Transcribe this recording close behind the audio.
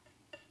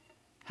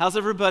How's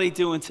everybody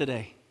doing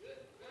today?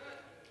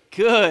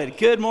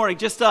 Good morning.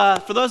 Just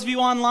for those of you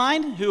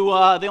online who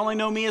they only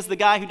know me as the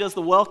guy who does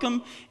the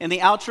welcome and the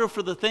outro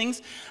for the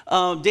things,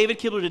 David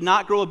Kibler did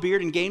not grow a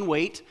beard and gain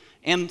weight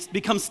and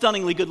become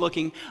stunningly good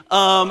looking.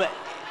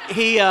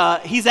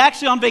 He's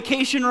actually on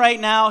vacation right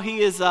now. He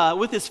is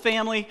with his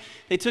family.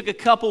 They took a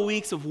couple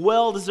weeks of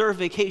well-deserved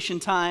vacation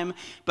time,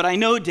 but I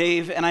know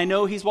Dave, and I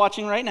know he's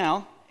watching right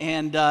now.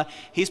 And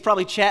he's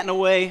probably chatting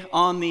away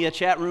on the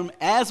chat room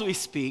as we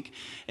speak.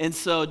 And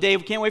so,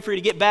 Dave, can't wait for you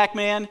to get back,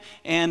 man.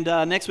 And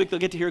next week they'll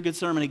get to hear a good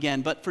sermon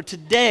again. But for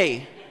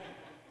today,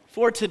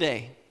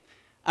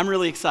 I'm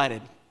really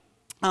excited.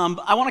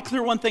 I want to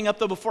clear one thing up,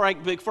 though, before I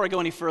go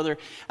any further.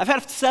 I've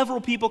had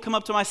several people come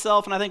up to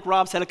myself, and I think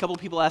Rob's had a couple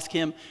of people ask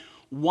him,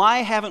 why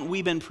haven't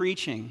we been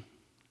preaching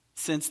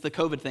since the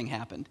COVID thing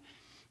happened?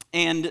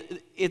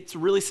 And it's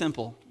really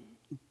simple.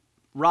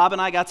 Rob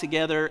and I got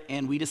together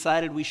and we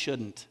decided we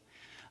shouldn't.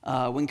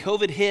 When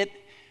COVID hit,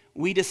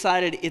 we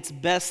decided it's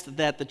best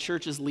that the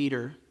church's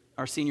leader,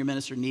 our senior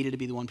minister, needed to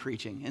be the one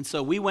preaching. And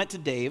so we went to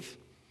Dave,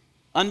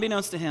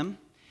 unbeknownst to him,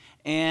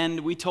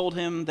 and we told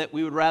him that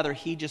we would rather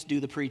he just do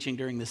the preaching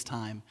during this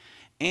time.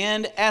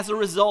 And as a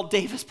result,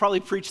 Dave has probably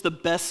preached the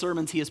best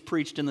sermons he has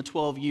preached in the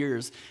 12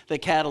 years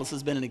that Catalyst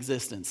has been in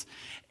existence.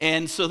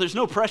 And so there's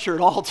no pressure at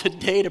all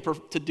today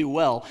to do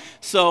well.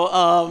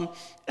 So,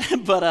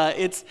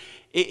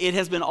 It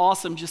has been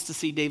awesome just to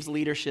see Dave's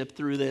leadership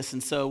through this,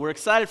 and so we're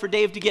excited for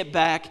Dave to get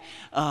back,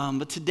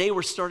 but today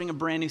we're starting a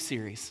brand new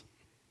series,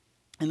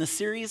 and the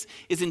series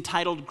is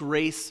entitled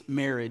Grace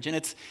Marriage, and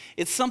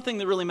it's something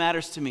that really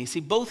matters to me. See,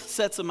 both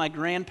sets of my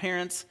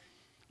grandparents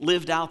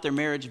lived out their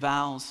marriage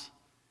vows.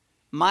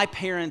 My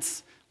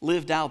parents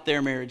lived out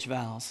their marriage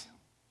vows.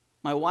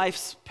 My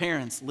wife's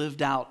parents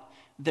lived out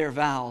their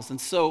vows,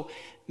 and so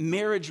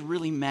marriage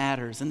really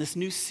matters, and this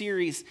new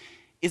series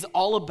is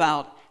all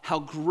about how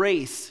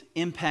grace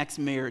impacts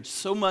marriage,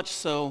 so much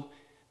so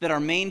that our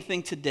main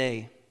thing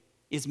today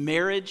is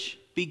marriage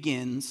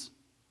begins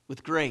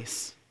with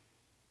grace.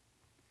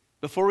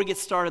 Before we get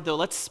started, though,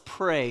 let's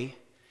pray.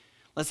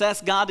 Let's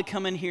ask God to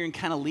come in here and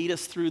kind of lead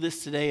us through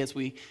this today as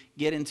we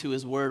get into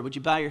His Word. Would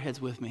you bow your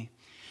heads with me?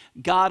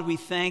 God, we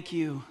thank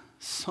you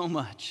so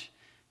much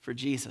for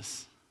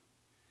Jesus.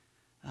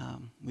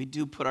 We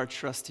do put our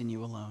trust in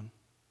you alone.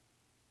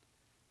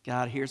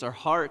 God, here's our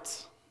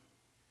hearts.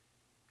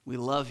 We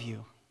love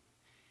you.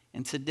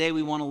 And today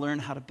we want to learn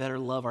how to better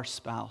love our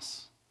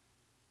spouse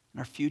and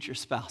our future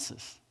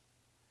spouses.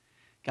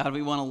 God,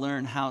 we want to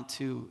learn how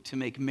to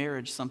make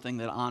marriage something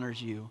that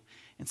honors you.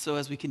 And so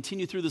as we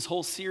continue through this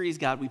whole series,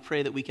 God, we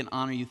pray that we can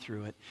honor you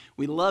through it.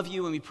 We love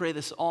you and we pray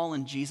this all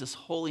in Jesus'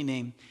 holy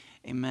name.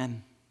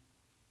 Amen.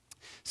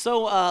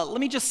 So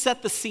let me just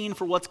set the scene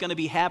for what's going to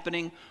be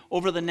happening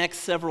over the next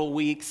several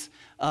weeks.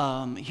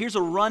 Here's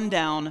a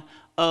rundown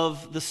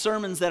of the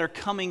sermons that are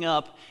coming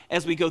up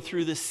as we go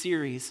through this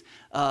series.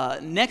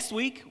 Next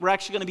week, we're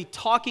actually going to be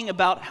talking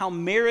about how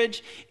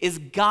marriage is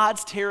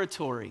God's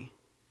territory.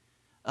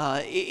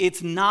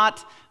 It's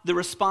not the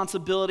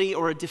responsibility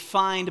or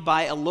defined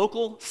by a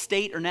local,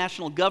 state, or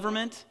national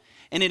government,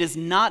 and it is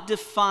not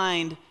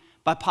defined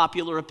by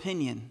popular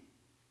opinion.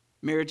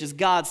 Marriage is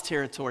God's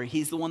territory.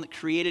 He's the one that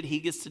created. He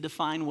gets to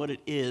define what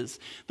it is.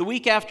 The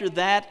week after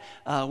that,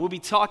 we'll be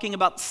talking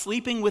about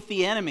sleeping with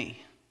the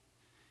enemy.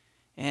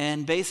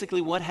 And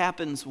basically what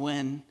happens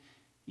when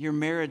your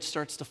marriage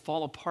starts to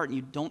fall apart and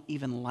you don't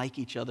even like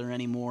each other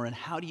anymore, and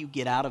how do you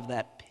get out of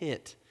that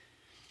pit?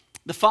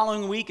 The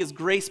following week is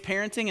grace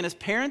parenting, and as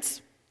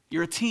parents,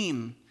 you're a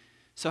team.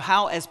 So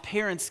how, as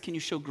parents, can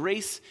you show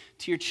grace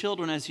to your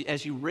children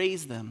as you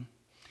raise them?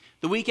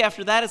 The week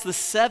after that is the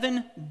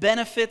 7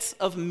 benefits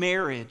of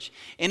marriage.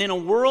 And in a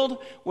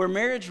world where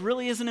marriage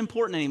really isn't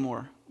important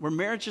anymore, where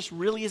marriage just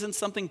really isn't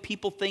something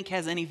people think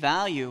has any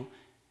value,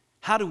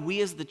 how do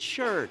we as the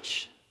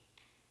church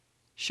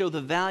show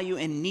the value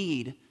and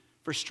need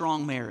for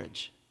strong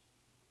marriage?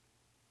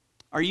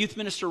 Our youth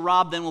minister,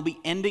 Rob, then will be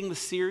ending the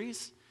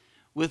series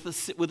with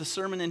a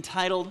sermon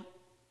entitled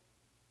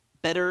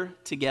Better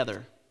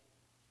Together.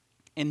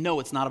 And no,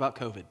 it's not about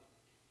COVID,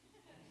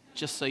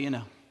 just so you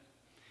know.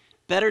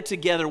 Better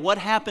together. What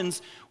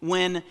happens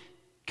when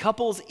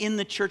couples in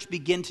the church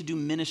begin to do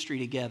ministry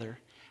together?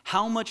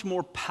 How much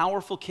more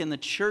powerful can the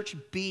church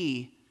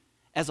be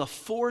as a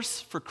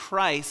force for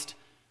Christ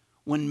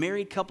when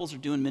married couples are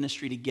doing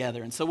ministry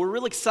together? And so we're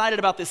really excited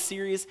about this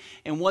series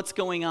and what's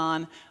going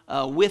on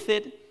with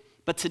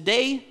it. But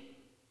today,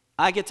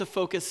 I get to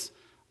focus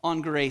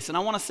on grace. And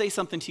I want to say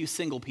something to you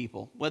single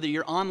people, whether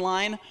you're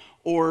online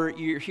or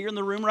you're here in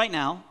the room right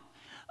now.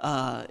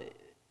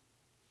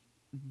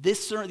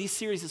 These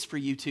series is for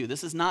you too.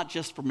 This is not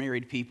just for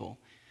married people.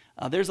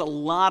 There's a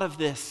lot of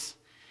this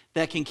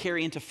that can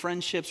carry into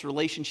friendships,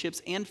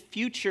 relationships, and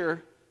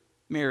future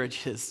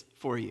marriages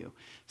for you.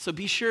 So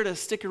be sure to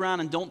stick around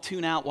and don't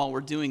tune out while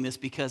we're doing this,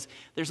 because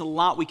there's a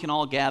lot we can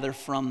all gather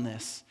from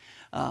this.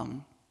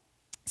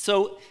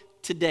 So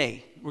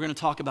today, we're going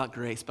to talk about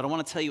grace, but I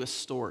want to tell you a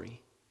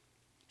story.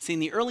 See, in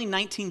the early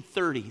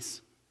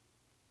 1930s,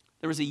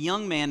 there was a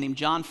young man named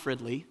John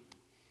Fridley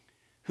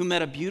who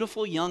met a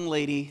beautiful young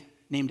lady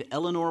named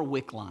Eleanor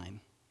Wickline.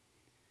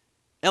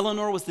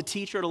 Eleanor was the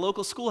teacher at a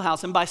local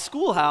schoolhouse, and by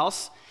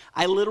schoolhouse,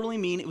 I literally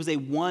mean it was a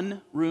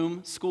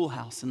one-room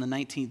schoolhouse in the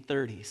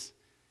 1930s.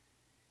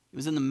 It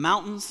was in the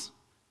mountains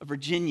of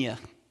Virginia.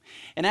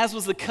 And as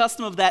was the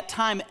custom of that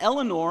time,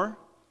 Eleanor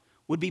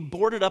would be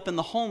boarded up in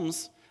the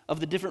homes of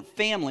the different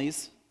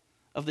families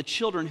of the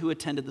children who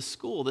attended the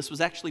school. This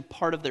was actually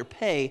part of their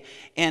pay,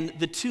 and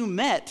the two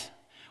met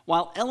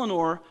while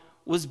Eleanor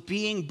was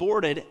being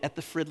boarded at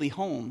the Fridley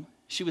home.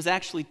 She was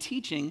actually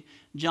teaching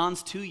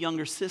John's two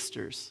younger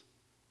sisters.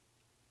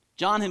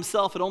 John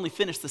himself had only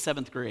finished the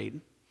 7th grade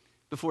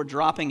before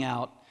dropping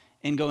out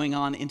and going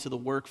on into the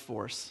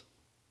workforce.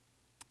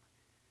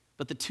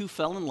 But the two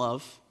fell in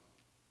love,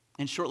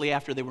 and shortly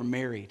after they were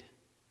married.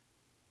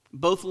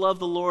 Both loved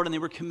the Lord and they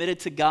were committed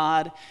to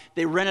God.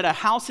 They rented a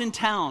house in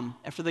town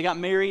after they got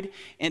married,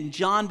 and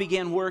John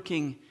began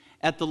working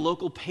at the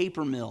local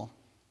paper mill.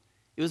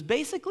 It was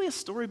basically a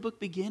storybook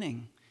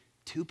beginning.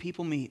 Two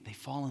people meet, they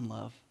fall in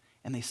love,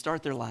 and they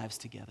start their lives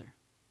together.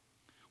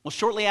 Well,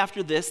 shortly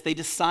after this, they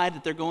decide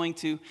that they're going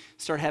to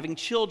start having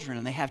children,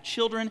 and they have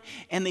children,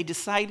 and they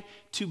decide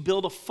to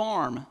build a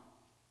farm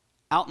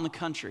out in the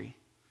country.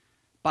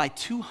 Buy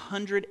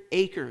 200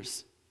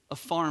 acres of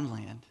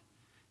farmland.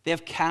 They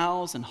have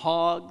cows and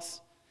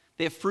hogs.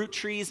 They have fruit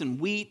trees and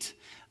wheat.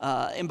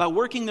 And by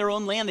working their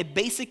own land, they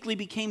basically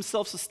became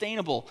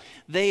self-sustainable.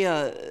 They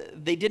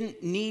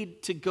didn't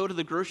need to go to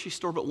the grocery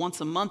store but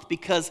once a month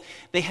because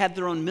they had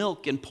their own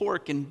milk and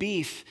pork and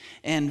beef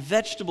and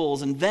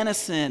vegetables and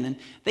venison, and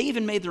they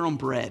even made their own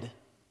bread.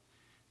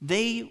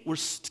 They were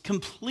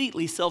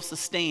completely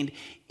self-sustained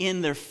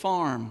in their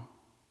farm.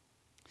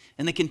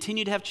 And they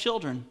continued to have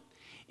children.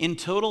 In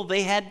total,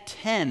 they had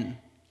 10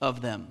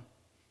 of them.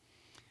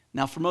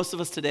 Now, for most of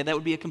us today, that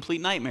would be a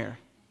complete nightmare.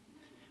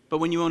 But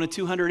when you own a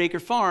 200-acre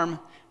farm,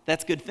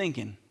 that's good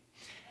thinking.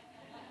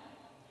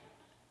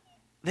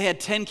 They had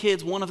 10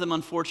 kids. One of them,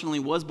 unfortunately,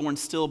 was born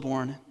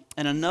stillborn,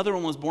 and another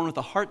one was born with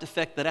a heart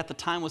defect that at the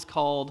time was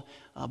called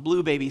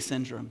blue baby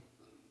syndrome.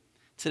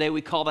 Today,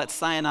 we call that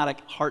cyanotic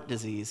heart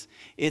disease.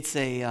 It's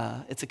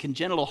a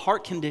congenital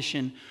heart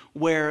condition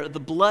where the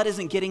blood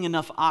isn't getting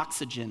enough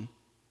oxygen.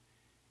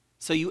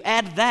 So you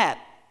add that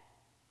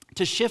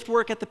to shift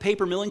work at the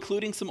paper mill,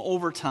 including some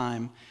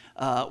overtime,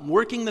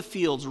 working the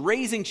fields,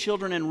 raising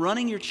children, and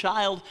running your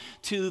child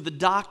to the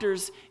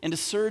doctors and to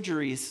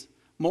surgeries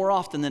more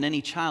often than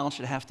any child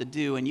should have to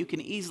do, and you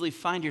can easily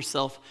find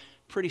yourself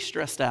pretty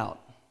stressed out.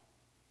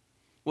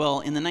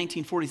 Well, in the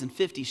 1940s and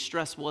 50s,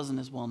 stress wasn't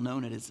as well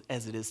known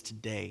as it is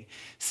today.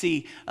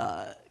 See,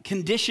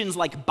 conditions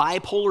like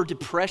bipolar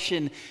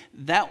depression,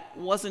 that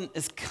wasn't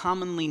as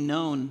commonly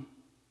known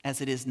as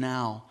it is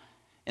now.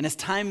 And as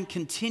time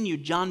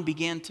continued, John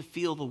began to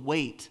feel the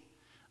weight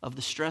of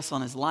the stress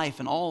on his life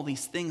and all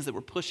these things that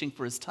were pushing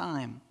for his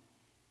time.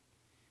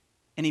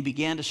 And he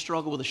began to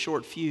struggle with a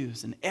short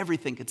fuse, and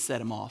everything could set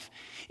him off.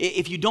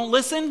 If you don't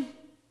listen,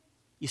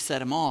 you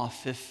set him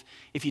off.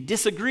 If you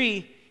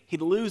disagree,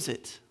 he'd lose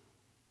it.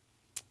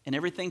 And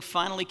everything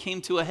finally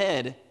came to a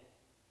head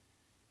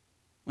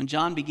when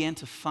John began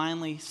to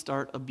finally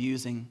start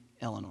abusing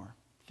Eleanor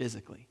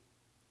physically.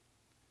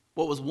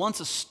 What was once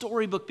a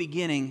storybook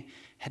beginning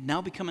had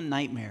now become a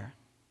nightmare.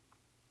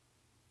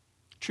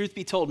 Truth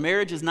be told,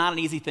 marriage is not an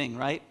easy thing,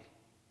 right?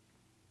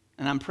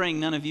 And I'm praying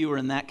none of you are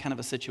in that kind of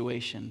a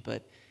situation,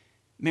 but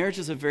marriage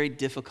is a very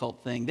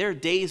difficult thing. There are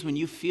days when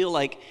you feel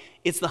like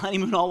it's the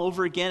honeymoon all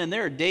over again, and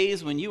there are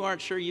days when you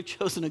aren't sure you've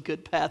chosen a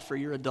good path for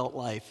your adult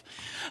life.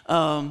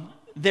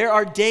 There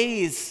are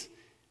days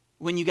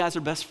when you guys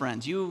are best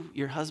friends,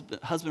 your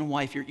husband and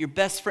wife, you're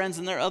best friends,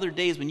 and there are other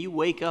days when you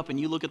wake up and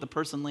you look at the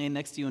person laying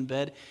next to you in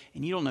bed,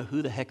 and you don't know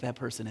who the heck that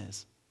person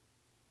is.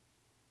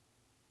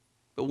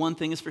 But one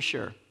thing is for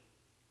sure,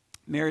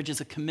 marriage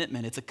is a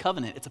commitment, it's a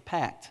covenant, it's a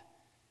pact.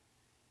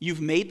 You've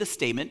made the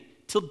statement,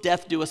 till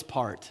death do us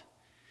part.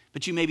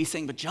 But you may be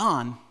saying, but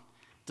John,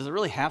 does it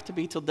really have to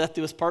be till death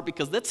do us part?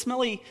 Because that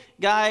smelly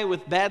guy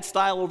with bad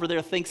style over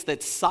there thinks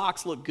that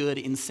socks look good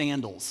in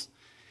sandals.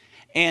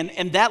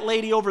 And that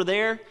lady over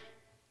there,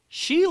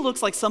 she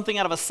looks like something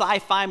out of a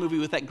sci-fi movie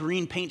with that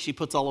green paint she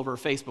puts all over her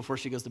face before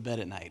she goes to bed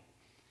at night.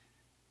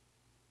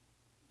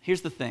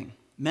 Here's the thing.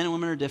 Men and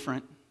women are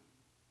different.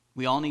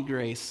 We all need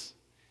grace,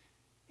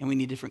 and we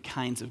need different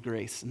kinds of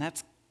grace. And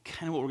that's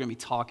kind of what we're going to be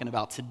talking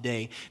about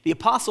today. The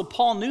Apostle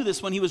Paul knew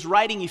this when he was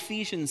writing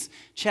Ephesians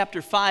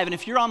chapter 5. And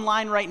if you're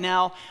online right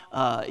now,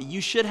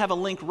 you should have a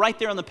link right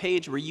there on the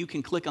page where you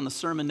can click on the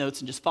sermon notes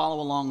and just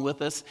follow along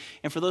with us.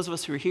 And for those of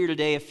us who are here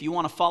today, if you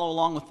want to follow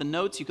along with the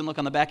notes, you can look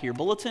on the back of your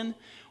bulletin,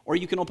 or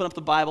you can open up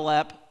the Bible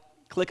app,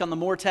 click on the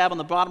More tab on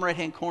the bottom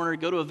right-hand corner,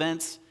 go to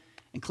Events,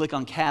 and click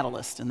on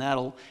Catalyst. And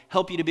that'll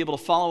help you to be able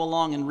to follow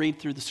along and read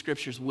through the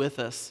scriptures with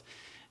us.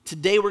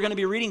 Today we're going to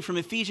be reading from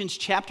Ephesians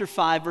chapter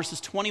 5,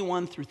 verses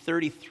 21 through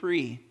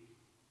 33.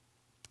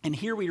 And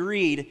here we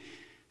read,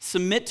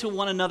 "Submit to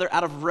one another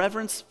out of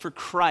reverence for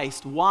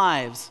Christ.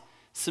 Wives,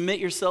 submit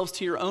yourselves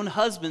to your own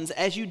husbands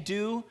as you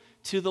do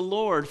to the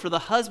Lord. For the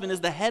husband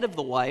is the head of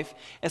the wife,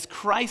 as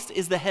Christ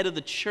is the head of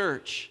the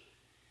church,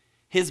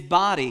 his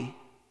body,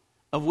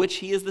 of which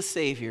he is the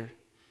Savior.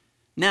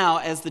 Now,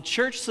 as the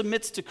church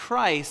submits to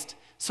Christ,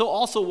 so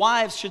also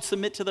wives should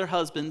submit to their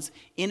husbands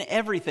in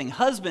everything.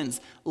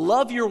 Husbands,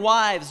 love your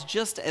wives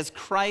just as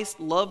Christ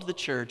loved the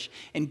church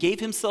and gave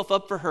himself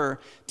up for her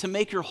to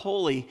make her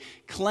holy,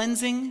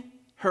 cleansing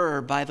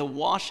her by the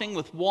washing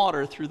with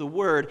water through the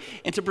word,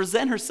 and to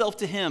present herself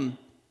to him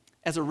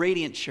as a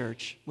radiant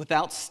church,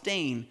 without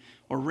stain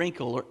or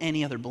wrinkle or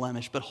any other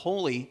blemish, but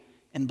holy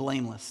and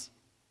blameless.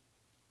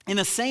 In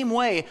the same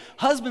way,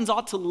 husbands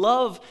ought to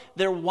love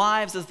their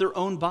wives as their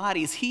own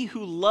bodies. He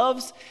who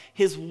loves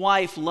his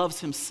wife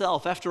loves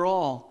himself. After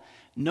all,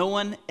 no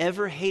one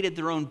ever hated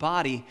their own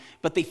body,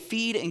 but they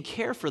feed and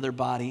care for their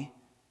body,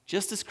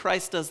 just as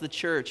Christ does the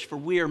church, for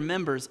we are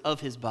members of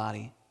his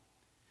body.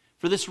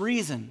 For this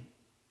reason,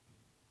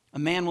 a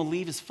man will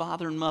leave his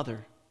father and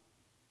mother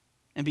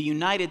and be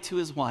united to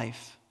his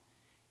wife,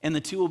 and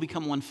the two will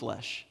become one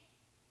flesh.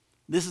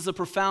 This is a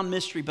profound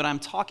mystery, but I'm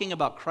talking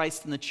about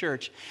Christ and the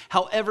church.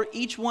 However,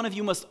 each one of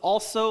you must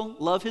also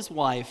love his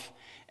wife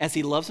as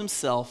he loves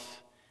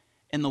himself,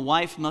 and the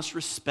wife must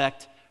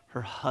respect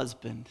her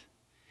husband.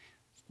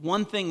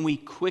 One thing we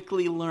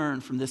quickly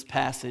learn from this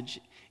passage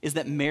is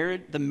that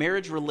the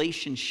marriage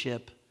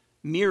relationship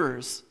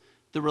mirrors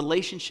the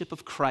relationship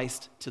of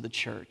Christ to the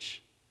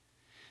church.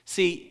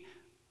 See,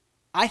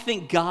 I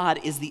think God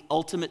is the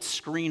ultimate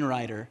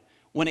screenwriter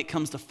when it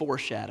comes to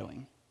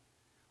foreshadowing.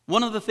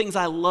 One of the things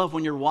I love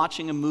when you're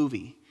watching a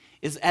movie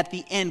is at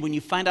the end when you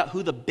find out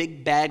who the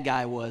big bad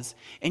guy was,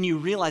 and you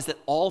realize that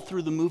all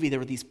through the movie there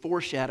were these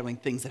foreshadowing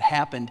things that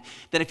happened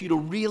that if you'd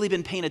have really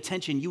been paying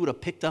attention, you would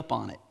have picked up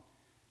on it.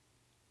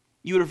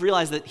 You would have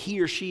realized that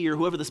he or she or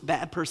whoever this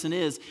bad person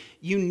is,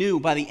 you knew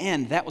by the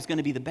end that was going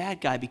to be the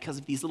bad guy because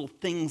of these little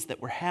things that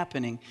were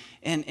happening.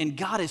 And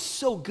God is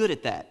so good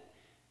at that.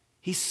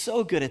 He's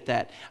so good at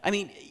that. I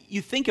mean,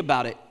 you think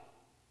about it.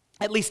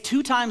 At least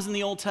 2 times in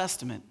the Old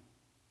Testament,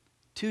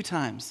 2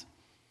 times,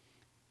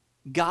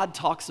 God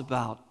talks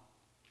about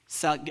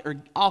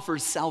or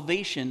offers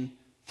salvation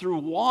through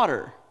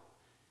water.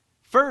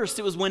 First,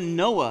 it was when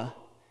Noah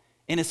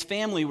and his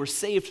family were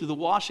saved through the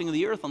washing of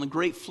the earth on the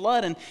great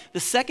flood. And the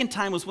second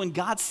time was when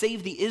God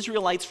saved the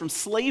Israelites from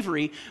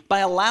slavery by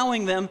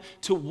allowing them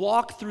to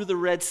walk through the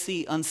Red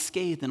Sea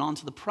unscathed and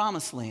onto the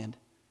promised land.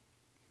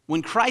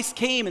 When Christ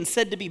came and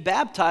said to be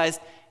baptized,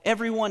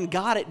 everyone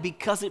got it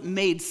because it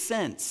made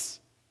sense.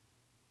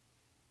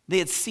 They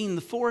had seen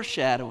the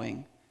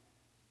foreshadowing,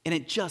 and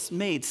it just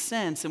made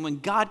sense. And when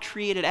God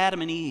created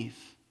Adam and Eve,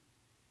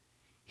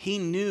 he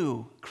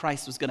knew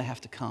Christ was going to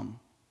have to come.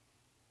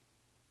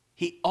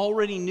 He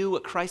already knew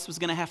what Christ was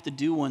going to have to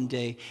do one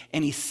day,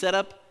 and he set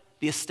up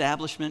the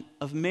establishment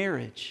of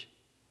marriage.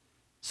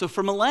 So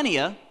for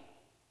millennia,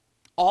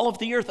 all of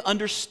the earth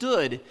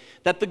understood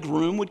that the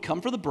groom would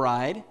come for the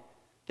bride,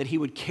 that he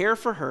would care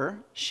for her,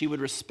 she would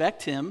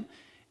respect him,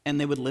 and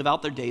they would live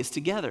out their days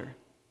together.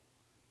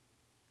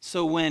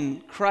 So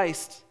when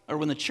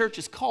the church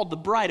is called the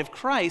bride of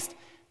Christ,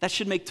 that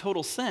should make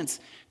total sense.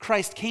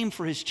 Christ came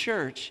for his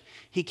church.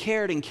 He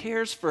cared and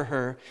cares for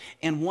her,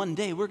 and one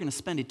day we're going to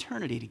spend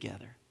eternity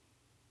together.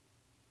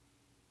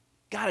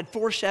 God had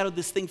foreshadowed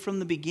this thing from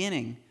the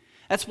beginning.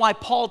 That's why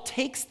Paul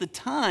takes the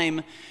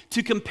time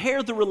to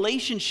compare the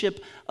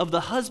relationship of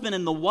the husband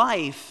and the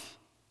wife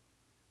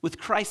with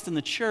Christ and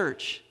the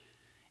church.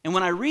 And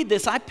when I read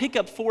this, I pick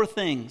up 4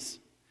 things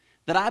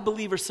that I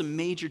believe are some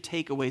major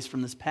takeaways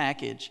from this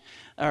passage.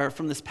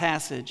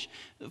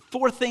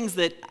 4 things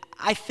that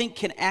I think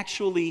can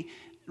actually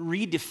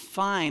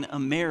redefine a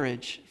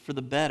marriage for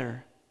the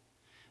better.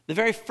 The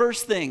very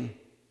first thing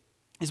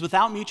is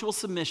without mutual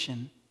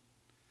submission,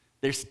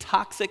 there's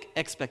toxic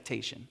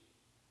expectation.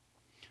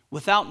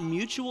 Without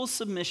mutual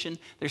submission,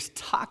 there's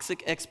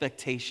toxic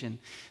expectation.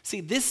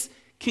 See, this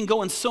can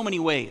go in so many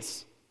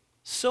ways.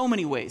 So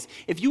many ways.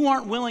 If you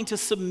aren't willing to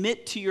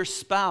submit to your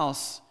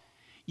spouse,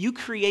 you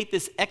create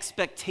this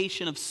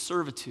expectation of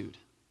servitude.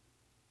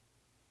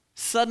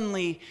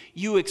 Suddenly,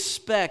 you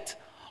expect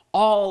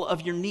all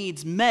of your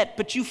needs met,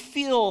 but you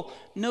feel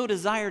no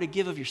desire to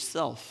give of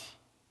yourself.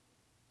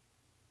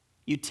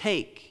 You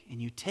take,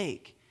 and you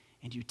take,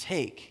 and you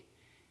take,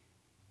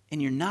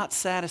 and you're not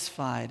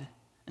satisfied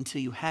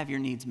until you have your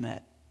needs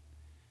met.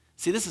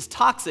 See, this is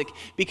toxic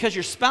because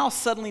your spouse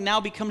suddenly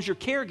now becomes your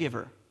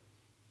caregiver.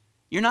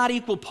 You're not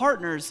equal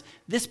partners.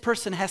 This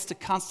person has to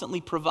constantly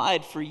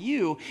provide for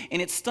you,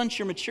 and it stunts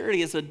your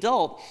maturity as an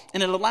adult,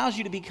 and it allows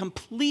you to be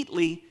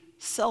completely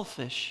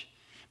selfish.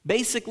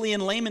 Basically,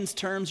 in layman's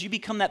terms, you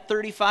become that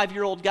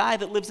 35-year-old guy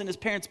that lives in his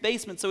parents'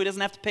 basement so he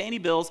doesn't have to pay any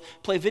bills,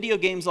 play video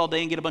games all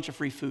day, and get a bunch of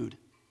free food.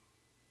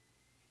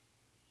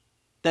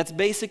 That's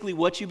basically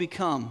what you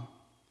become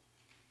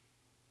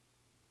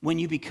when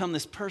you become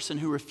this person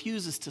who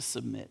refuses to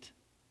submit.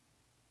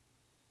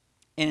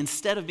 And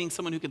instead of being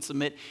someone who can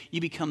submit, you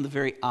become the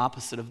very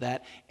opposite of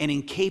that and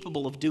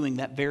incapable of doing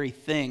that very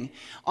thing.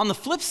 On the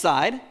flip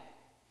side,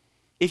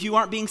 if you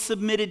aren't being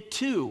submitted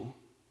to,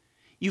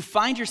 You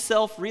find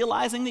yourself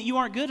realizing that you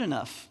aren't good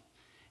enough.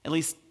 At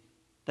least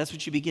that's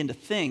what you begin to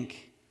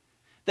think.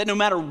 That no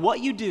matter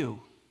what you do,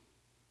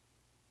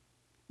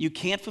 you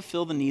can't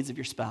fulfill the needs of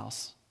your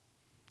spouse.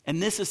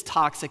 And this is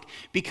toxic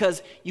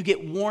because you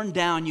get worn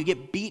down, you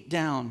get beat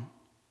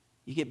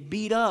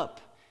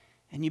up,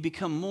 and you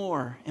become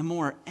more and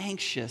more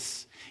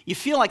anxious. You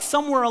feel like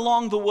somewhere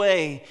along the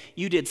way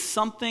you did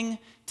something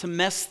to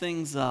mess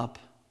things up.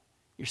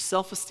 Your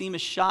self-esteem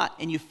is shot,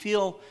 and you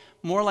feel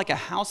more like a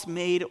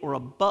housemaid or a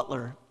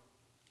butler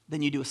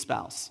than you do a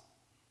spouse.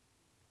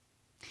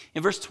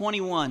 In verse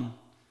 21,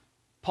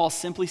 Paul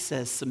simply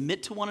says,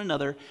 submit to one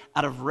another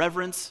out of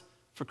reverence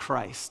for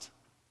Christ.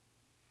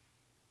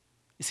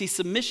 You see,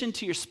 submission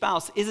to your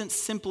spouse isn't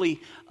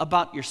simply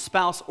about your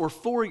spouse or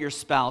for your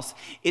spouse.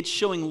 It's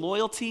showing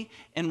loyalty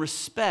and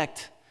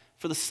respect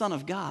for the Son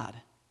of God.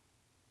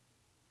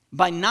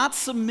 By not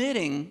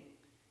submitting,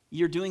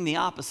 you're doing the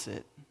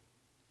opposite.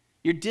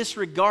 You're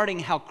disregarding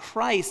how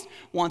Christ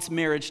wants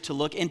marriage to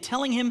look and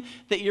telling him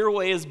that your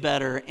way is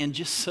better. And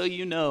just so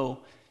you know,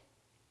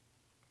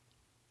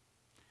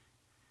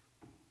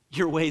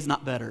 your way is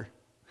not better.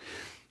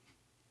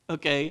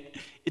 Okay?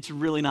 It's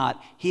really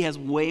not. He has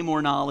way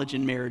more knowledge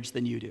in marriage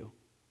than you do,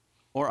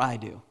 or I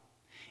do.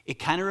 It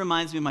kind of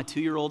reminds me of my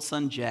 2-year-old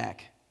son,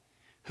 Jack,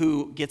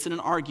 who gets in an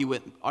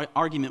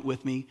argument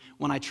with me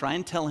when I try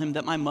and tell him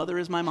that my mother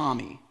is my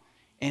mommy.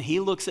 And he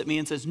looks at me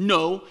and says,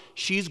 no,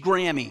 she's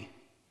Grammy.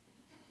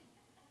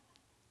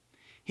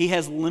 He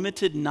has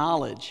limited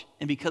knowledge,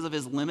 and because of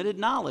his limited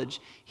knowledge,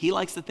 he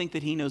likes to think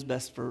that he knows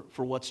best for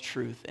what's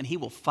truth, and he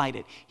will fight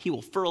it. He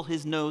will furl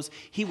his nose,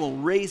 he will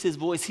raise his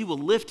voice, he will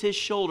lift his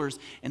shoulders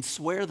and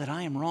swear that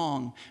I am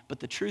wrong, but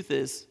the truth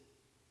is,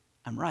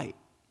 I'm right.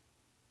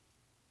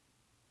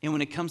 And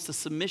when it comes to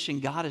submission,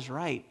 God is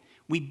right.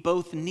 We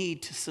both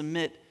need to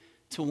submit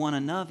to one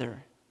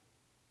another.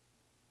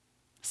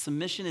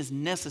 Submission is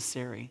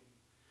necessary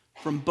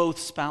from both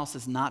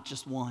spouses, not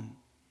just one.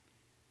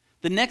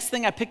 The next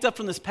thing I picked up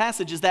from this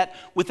passage is that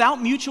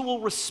without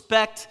mutual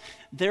respect,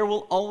 there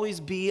will always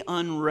be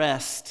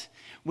unrest.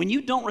 When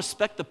you don't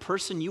respect the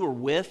person you are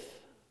with,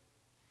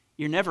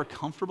 you're never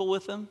comfortable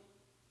with them.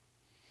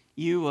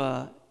 You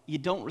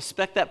don't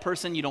respect that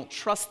person, you don't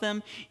trust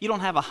them, you don't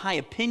have a high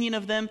opinion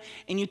of them,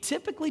 and you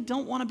typically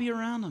don't want to be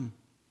around them.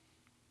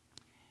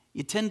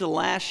 You tend to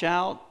lash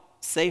out,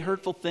 say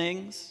hurtful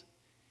things,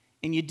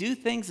 and you do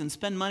things and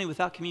spend money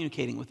without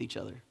communicating with each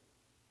other.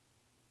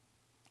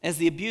 As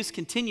the abuse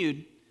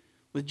continued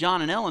with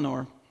John and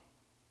Eleanor,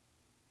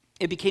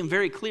 it became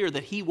very clear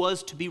that he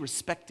was to be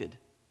respected.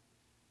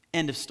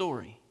 End of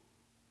story.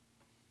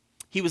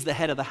 He was the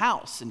head of the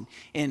house,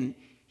 and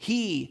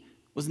he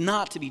was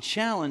not to be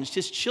challenged.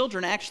 His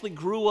children actually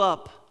grew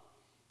up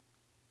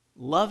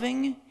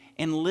loving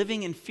and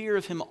living in fear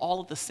of him all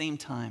at the same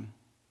time.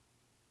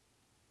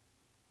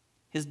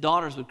 His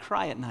daughters would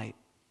cry at night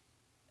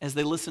as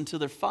they listened to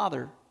their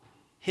father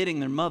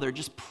hitting their mother,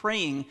 just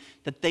praying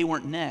that they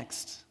weren't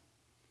next.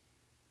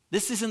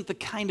 This isn't the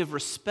kind of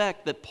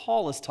respect that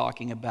Paul is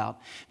talking about.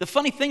 The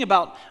funny thing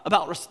about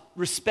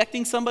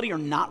respecting somebody or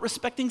not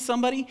respecting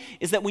somebody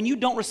is that when you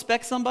don't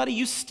respect somebody,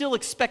 you still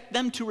expect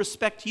them to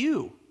respect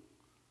you.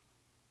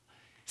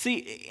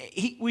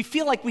 See, we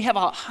feel like we have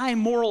a high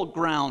moral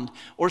ground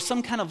or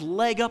some kind of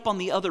leg up on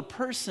the other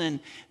person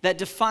that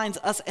defines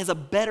us as a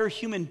better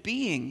human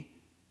being.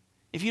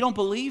 If you don't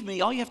believe me,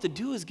 all you have to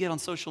do is get on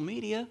social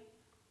media.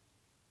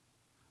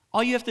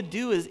 All you have to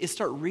do is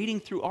start reading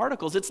through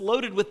articles. It's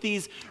loaded with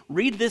these,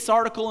 read this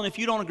article, and if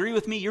you don't agree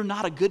with me, you're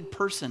not a good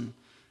person.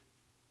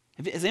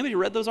 Has anybody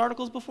read those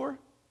articles before?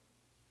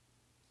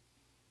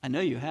 I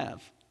know you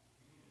have.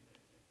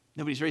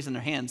 Nobody's raising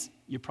their hands.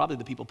 You're probably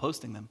the people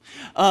posting them.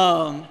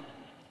 But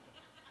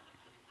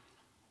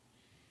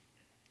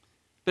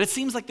it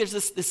seems like there's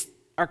this,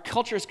 our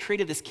culture has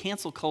created this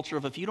cancel culture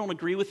of if you don't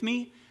agree with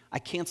me, I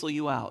cancel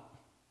you out.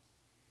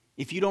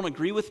 If you don't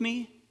agree with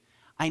me,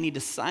 I need to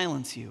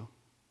silence you.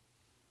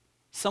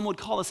 Some would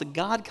call this a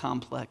God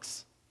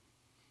complex.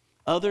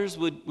 Others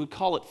would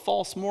call it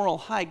false moral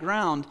high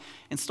ground.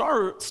 And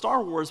Star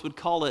Wars would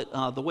call it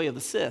the way of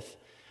the Sith.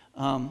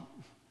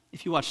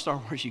 If you watch Star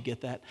Wars, you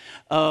get that.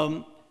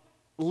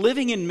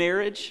 Living in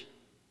marriage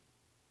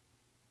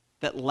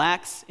that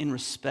lacks in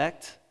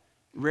respect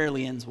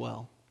rarely ends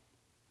well,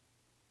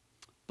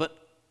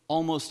 but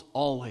almost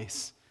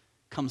always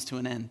comes to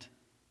an end.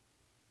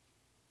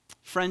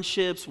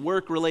 Friendships,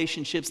 work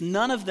relationships,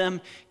 none of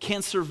them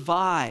can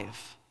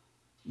survive.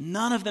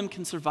 None of them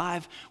can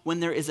survive when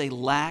there is a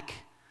lack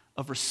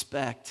of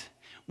respect.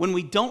 When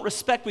we don't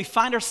respect, we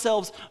find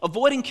ourselves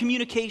avoiding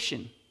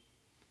communication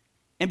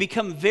and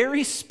become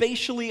very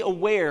spatially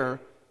aware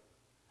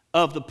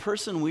of the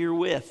person we're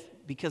with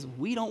because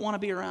we don't want to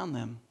be around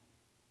them.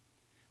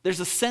 There's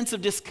a sense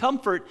of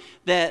discomfort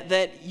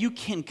that you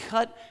can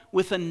cut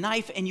with a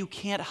knife and you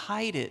can't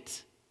hide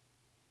it.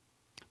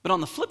 But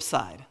on the flip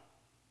side,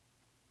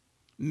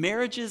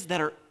 marriages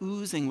that are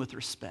oozing with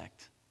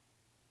respect,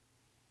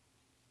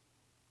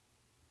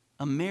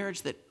 a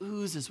marriage that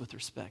oozes with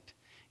respect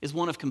is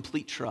one of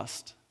complete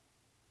trust.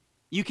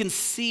 You can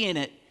see in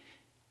it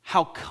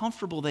how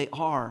comfortable they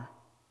are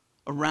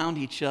around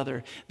each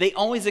other. They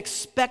always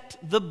expect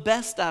the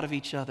best out of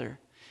each other.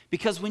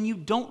 Because when you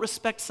don't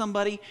respect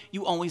somebody,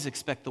 you always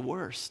expect the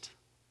worst.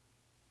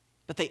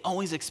 But they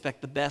always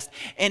expect the best.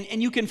 And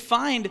you can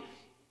find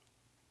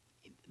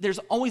there's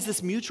always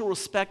this mutual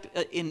respect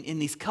in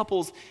these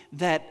couples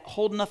that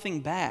hold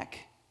nothing back.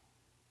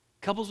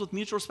 Couples with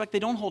mutual respect, they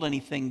don't hold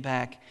anything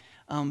back,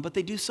 but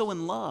they do so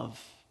in love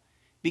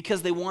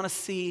because they want to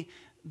see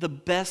the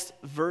best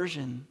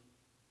version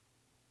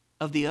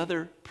of the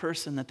other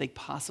person that they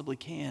possibly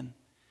can.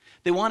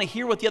 They want to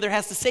hear what the other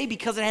has to say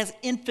because it has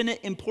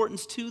infinite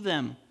importance to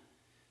them.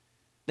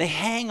 They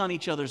hang on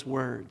each other's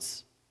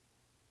words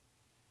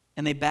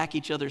and they back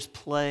each other's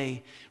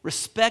play.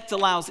 Respect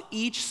allows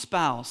each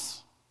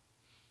spouse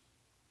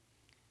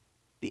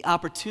the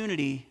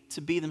opportunity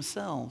to be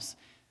themselves.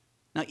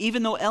 Now,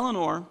 even though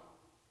Eleanor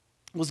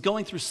was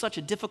going through such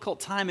a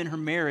difficult time in her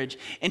marriage,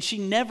 and she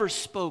never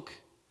spoke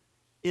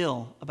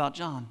ill about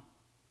John,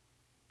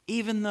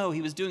 even though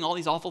he was doing all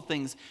these awful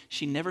things,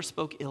 she never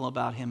spoke ill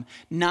about him.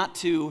 Not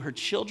to her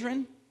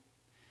children,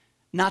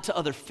 not to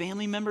other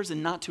family members,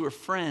 and not to her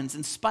friends.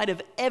 In spite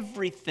of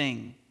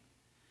everything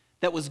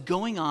that was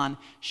going on,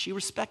 she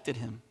respected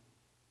him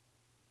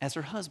as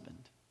her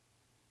husband.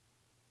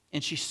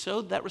 And she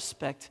showed that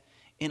respect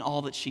in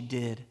all that she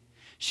did.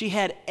 She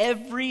had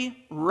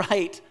every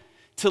right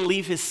to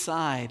leave his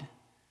side,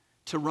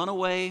 to run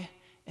away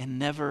and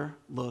never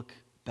look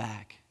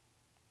back.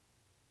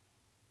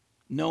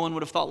 No one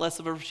would have thought less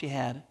of her if she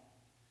had,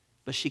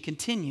 but she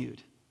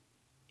continued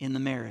in the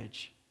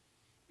marriage,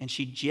 and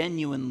she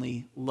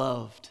genuinely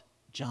loved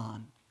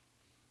John.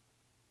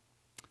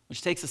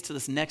 Which takes us to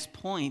this next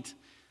point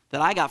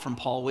that I got from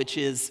Paul, which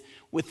is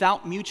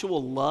without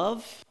mutual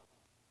love,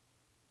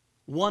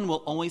 one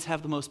will always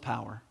have the most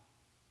power.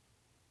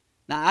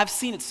 Now, I've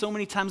seen it so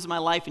many times in my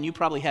life, and you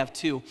probably have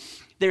too.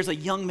 There's a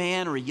young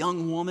man or a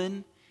young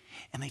woman,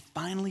 and they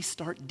finally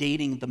start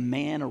dating the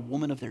man or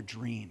woman of their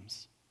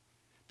dreams,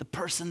 the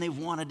person they've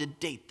wanted to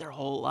date their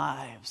whole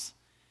lives.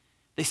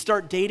 They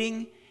start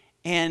dating,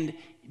 and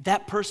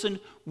that person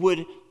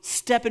would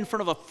step in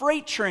front of a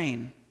freight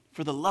train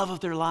for the love of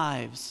their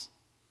lives.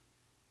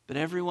 But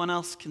everyone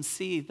else can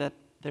see that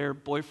their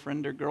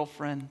boyfriend or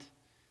girlfriend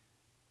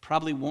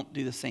probably won't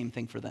do the same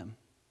thing for them.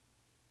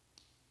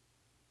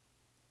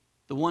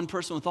 The one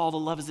person with all the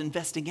love is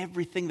investing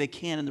everything they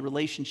can in the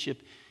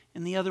relationship,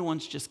 and the other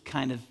one's just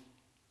kind of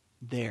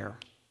there.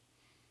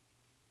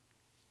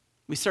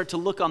 We start to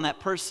look on that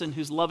person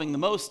who's loving the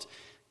most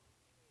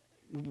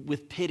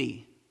with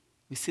pity.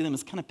 We see them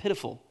as kind of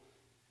pitiful.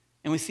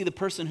 And we see the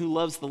person who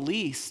loves the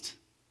least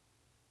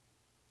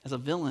as a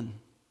villain.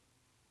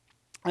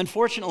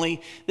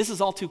 Unfortunately, this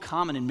is all too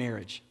common in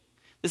marriage.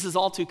 This is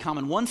all too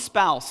common. One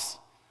spouse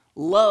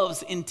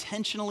loves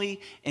intentionally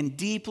and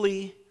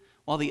deeply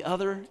while the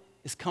other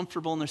is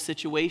comfortable in their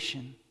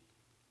situation.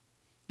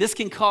 This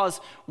can cause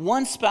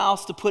one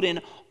spouse to put in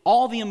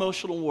all the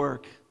emotional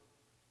work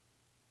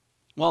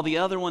while the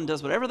other one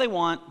does whatever they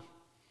want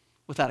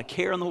without a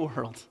care in the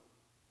world.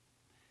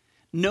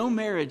 No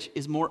marriage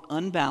is more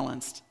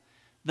unbalanced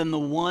than the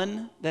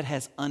one that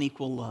has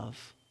unequal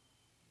love.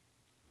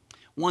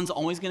 One's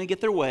always going to get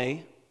their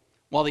way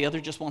while the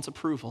other just wants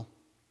approval.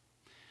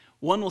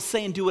 One will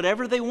say and do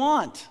whatever they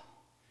want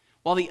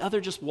while the other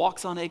just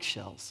walks on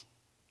eggshells.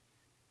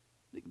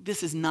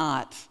 This is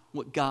not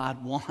what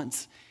God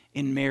wants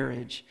in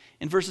marriage.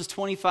 In verses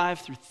 25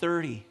 through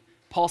 30,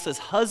 Paul says,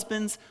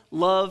 "Husbands,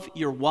 love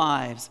your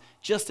wives,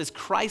 just as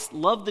Christ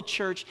loved the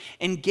church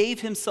and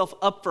gave himself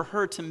up for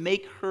her to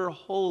make her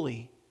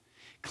holy,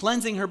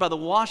 cleansing her by the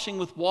washing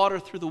with water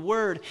through the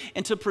word,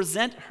 and to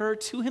present her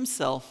to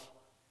himself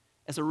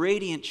as a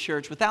radiant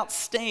church without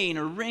stain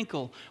or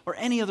wrinkle or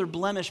any other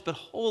blemish, but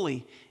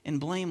holy and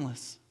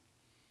blameless.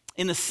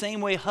 In the same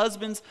way,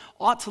 husbands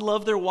ought to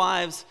love their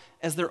wives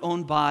as their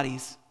own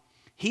bodies.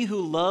 He who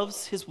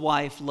loves his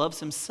wife loves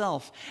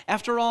himself.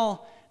 After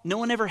all, no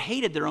one ever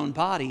hated their own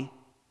body,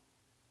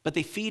 but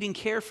they feed and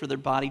care for their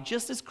body,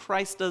 just as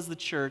Christ does the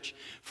church,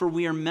 for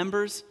we are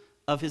members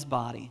of his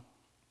body."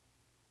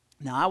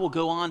 Now, I will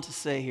go on to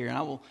say here, and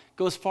I will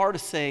go as far to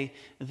say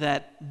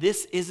that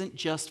this isn't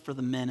just for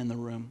the men in the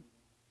room.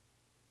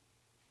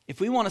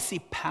 If we want to see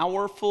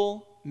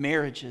powerful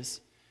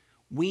marriages,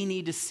 we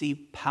need to see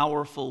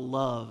powerful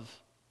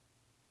love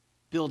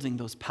building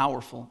those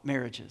powerful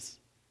marriages.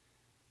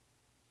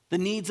 The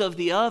needs of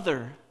the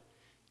other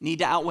need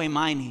to outweigh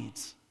my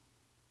needs.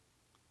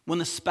 When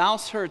the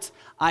spouse hurts,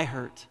 I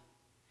hurt.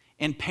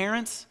 And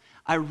parents,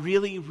 I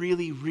really,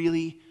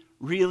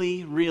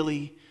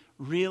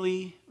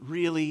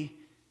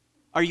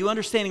 are you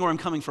understanding where I'm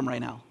coming from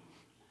right now?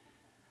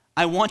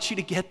 I want you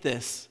to get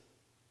this.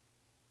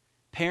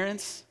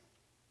 Parents,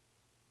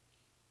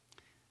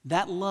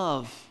 that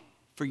love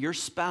for your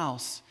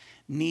spouse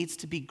needs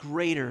to be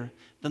greater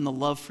than the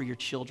love for your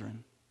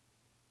children.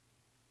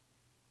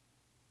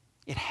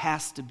 It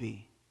has to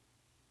be.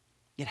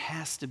 It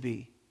has to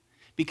be.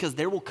 Because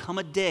there will come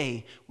a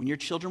day when your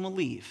children will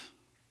leave.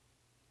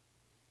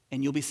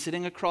 and you'll be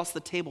sitting across the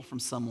table from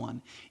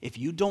someone. If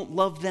you don't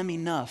love them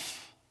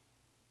enough,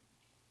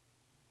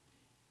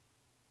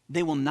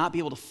 they will not be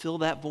able to fill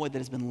that void that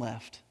has been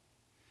left.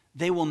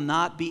 They will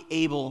not be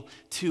able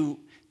to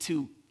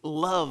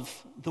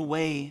love the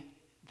way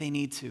they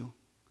need to.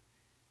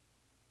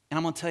 And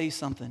I'm going to tell you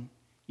something.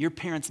 Your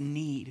parents,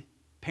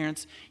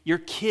 your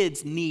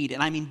kids need,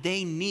 and I mean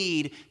they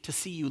need to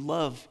see you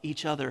love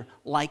each other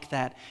like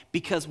that.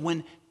 Because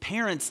when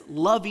parents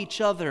love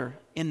each other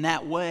in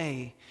that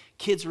way,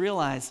 kids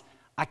realize,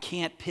 I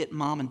can't pit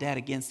mom and dad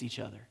against each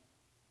other.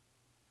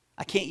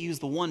 I can't use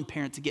the one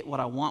parent to get what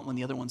I want when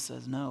the other one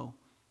says no.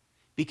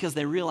 Because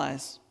they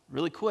realize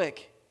really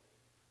quick,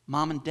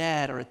 mom and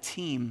dad are a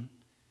team,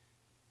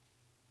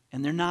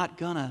 and they're not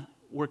gonna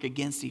work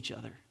against each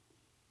other.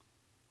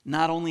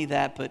 Not only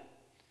that, but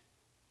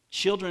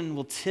children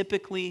will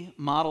typically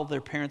model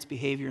their parents'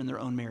 behavior in their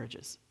own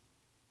marriages.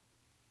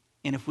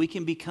 And if we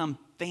can become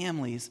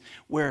families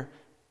where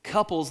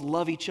couples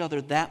love each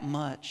other that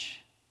much,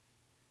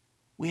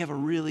 we have a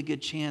really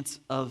good chance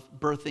of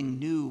birthing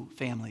new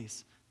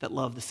families that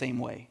love the same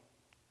way.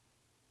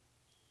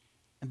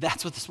 And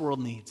that's what this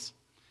world needs.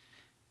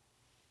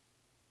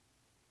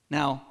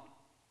 Now,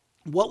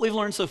 what we've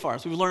learned so far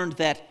is we've learned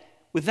that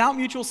without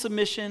mutual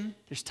submission,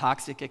 there's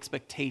toxic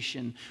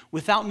expectation.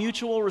 Without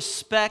mutual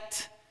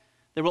respect,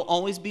 there will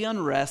always be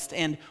unrest.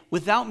 And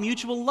without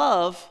mutual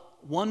love,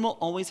 one will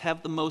always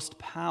have the most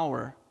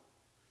power.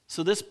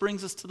 So this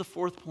brings us to the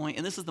fourth point,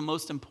 and this is the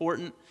most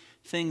important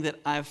thing that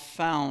I've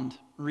found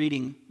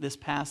reading this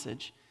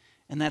passage,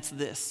 and that's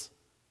this.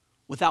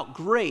 Without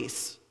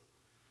grace,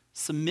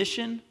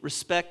 submission,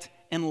 respect,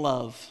 and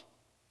love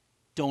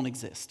don't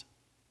exist.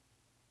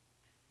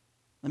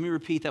 Let me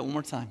repeat that one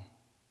more time.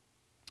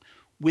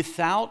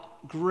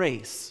 Without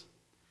grace,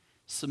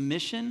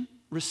 submission,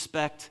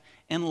 respect,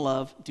 and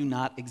love do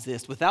not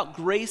exist. Without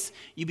grace,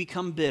 you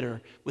become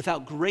bitter.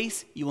 Without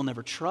grace, you will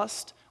never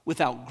trust.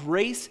 Without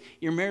grace,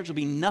 your marriage will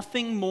be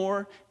nothing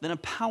more than a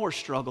power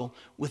struggle.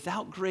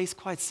 Without grace,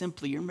 quite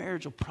simply, your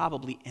marriage will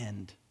probably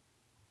end.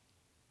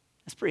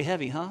 That's pretty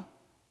heavy, huh?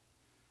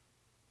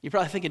 You're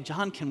probably thinking,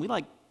 John, can we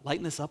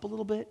lighten this up a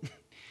little bit?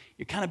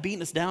 You're kind of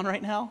beating us down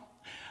right now.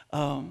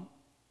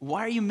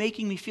 Why are you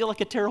making me feel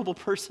like a terrible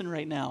person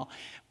right now?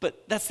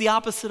 But that's the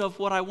opposite of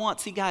what I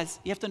want. See, guys,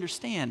 you have to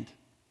understand.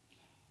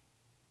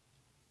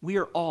 We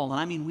are all,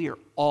 and I mean we are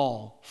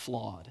all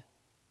flawed.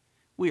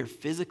 We are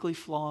physically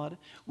flawed.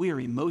 We are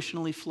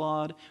emotionally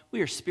flawed.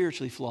 We are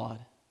spiritually flawed.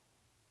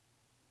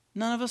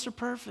 None of us are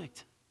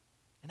perfect,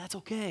 and that's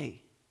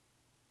okay.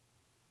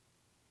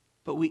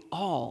 But we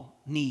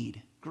all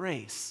need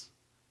grace.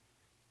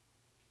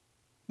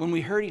 When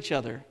we hurt each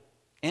other,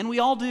 and we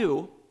all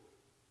do,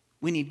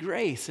 we need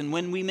grace. And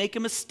when we make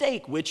a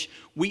mistake, which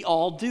we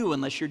all do,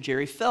 unless you're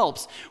Jerry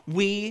Phelps,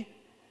 we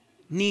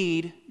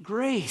need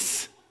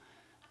grace.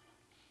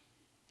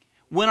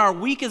 When our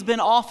week has been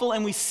awful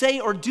and we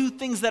say or do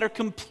things that are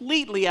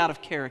completely out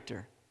of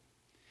character,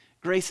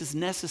 grace is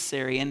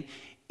necessary. And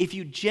if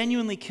you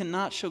genuinely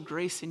cannot show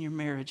grace in your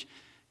marriage,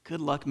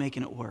 good luck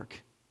making it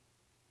work.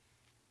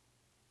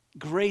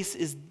 Grace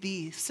is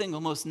the single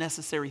most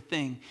necessary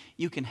thing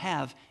you can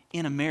have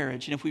in a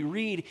marriage. And if we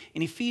read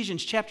in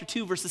Ephesians chapter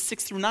 2, verses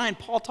 6 through 9,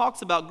 Paul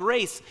talks about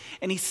grace,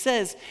 and he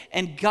says,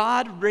 "And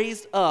God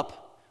raised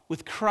up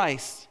with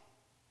Christ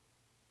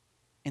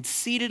and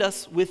seated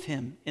us with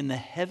him in the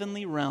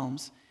heavenly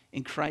realms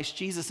in Christ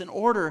Jesus, in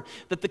order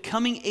that the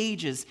coming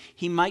ages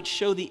he might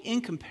show the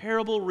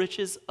incomparable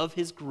riches of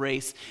his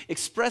grace,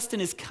 expressed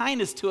in his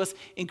kindness to us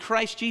in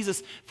Christ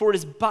Jesus. For it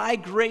is by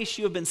grace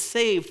you have been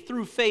saved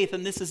through faith,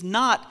 and this is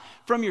not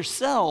from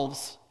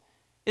yourselves.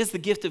 It is the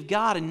gift of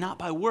God, and not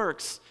by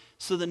works,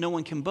 so that no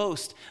one can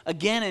boast."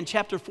 Again, in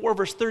chapter 4,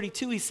 verse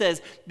 32, he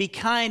says, "Be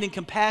kind and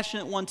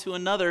compassionate one to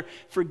another,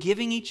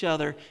 forgiving each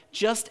other,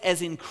 just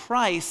as in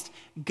Christ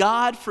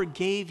God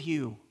forgave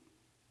you."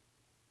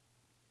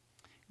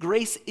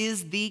 Grace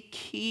is the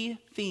key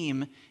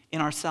theme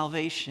in our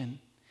salvation,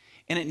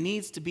 and it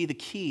needs to be the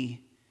key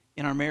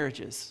in our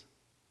marriages.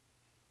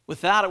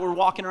 Without it, we're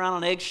walking around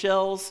on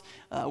eggshells.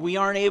 We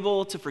aren't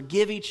able to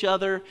forgive each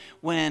other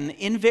when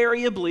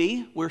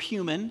invariably, we're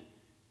human,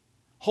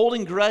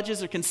 holding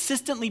grudges or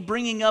consistently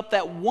bringing up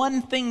that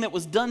one thing that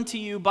was done to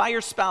you by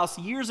your spouse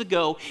years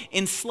ago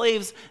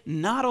enslaves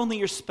not only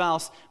your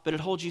spouse, but it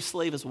holds you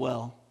slave as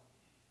well.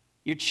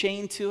 You're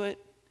chained to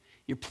it.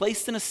 You're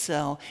placed in a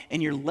cell,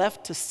 and you're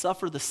left to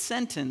suffer the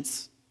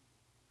sentence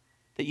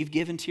that you've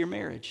given to your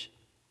marriage.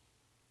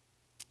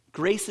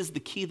 Grace is the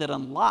key that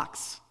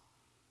unlocks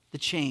the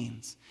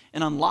chains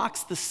and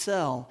unlocks the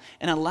cell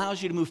and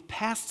allows you to move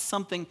past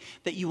something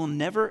that you will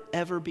never,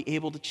 ever be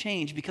able to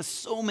change, because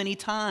so many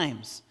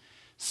times,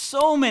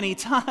 someone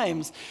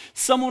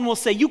will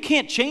say, "You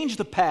can't change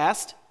the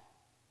past.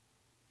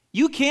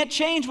 You can't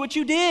change what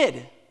you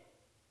did."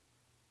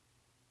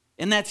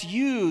 And that's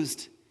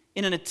used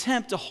in an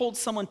attempt to hold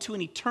someone to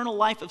an eternal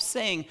life of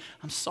saying,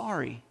 "I'm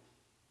sorry,"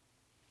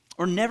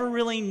 or never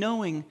really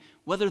knowing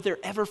whether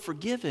they're ever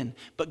forgiven.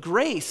 But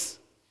grace,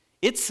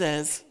 it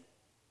says,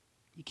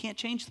 you can't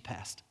change the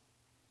past.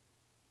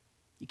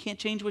 You can't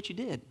change what you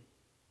did.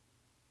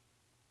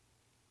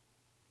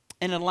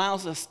 And it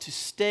allows us to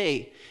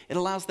stay. It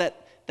allows that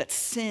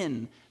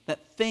sin,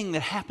 that thing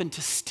that happened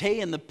to stay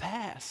in the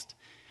past,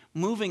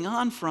 moving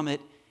on from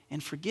it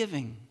and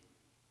forgiving.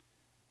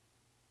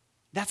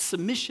 That's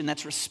submission,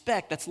 that's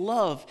respect, that's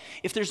love.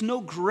 If there's no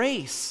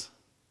grace,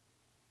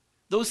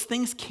 those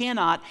things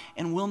cannot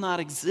and will not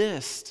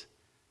exist.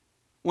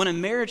 When a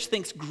marriage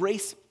thinks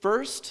grace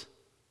first,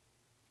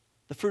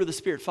 the fruit of the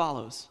Spirit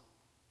follows,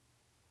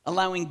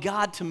 allowing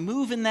God to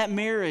move in that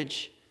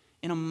marriage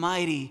in a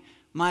mighty,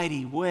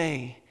 mighty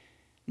way,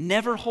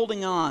 never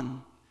holding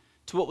on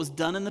to what was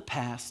done in the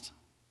past,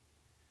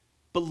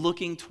 but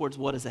looking towards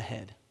what is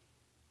ahead.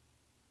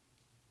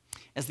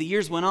 As the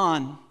years went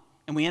on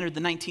and we entered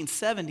the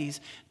 1970s,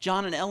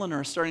 John and Eleanor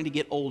are starting to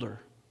get older.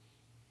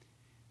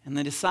 And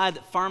they decide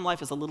that farm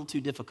life is a little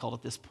too difficult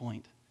at this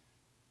point.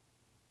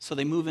 So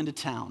they move into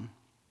town.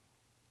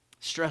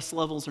 Stress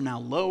levels are now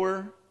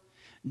lower.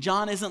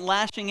 John isn't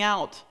lashing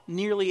out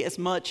nearly as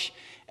much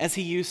as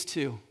he used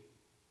to.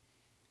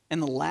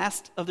 And the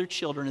last of their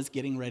children is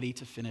getting ready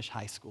to finish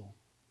high school.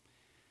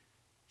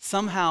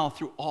 Somehow,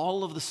 through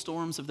all of the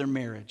storms of their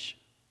marriage,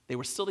 they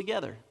were still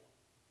together.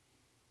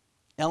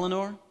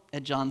 Eleanor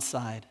at John's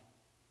side.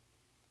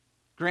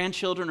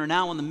 Grandchildren are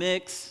now in the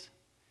mix,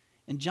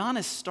 and John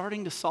is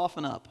starting to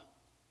soften up.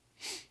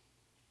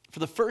 For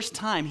the first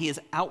time, he is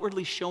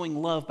outwardly showing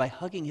love by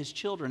hugging his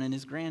children and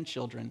his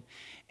grandchildren,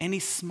 and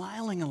he's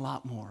smiling a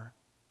lot more.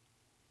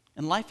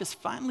 And life is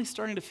finally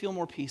starting to feel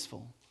more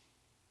peaceful.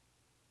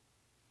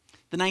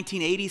 The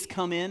 1980s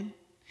come in,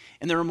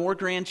 and there are more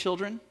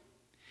grandchildren.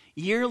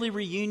 Yearly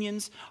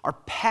reunions are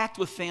packed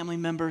with family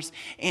members,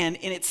 and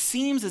it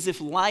seems as if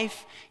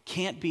life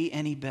can't be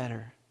any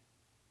better.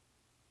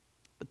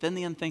 But then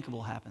the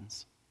unthinkable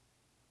happens.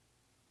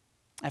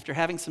 After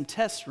having some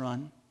tests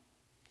run,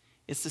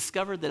 it's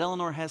discovered that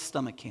Eleanor has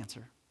stomach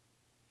cancer.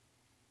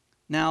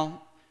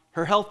 Now,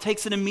 her health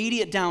takes an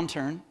immediate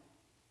downturn,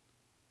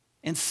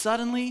 and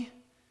suddenly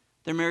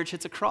their marriage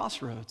hits a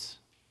crossroads.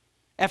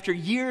 After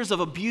years of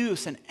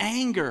abuse and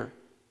anger,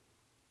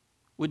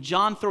 would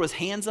John throw his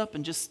hands up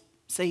and just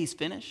say he's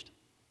finished?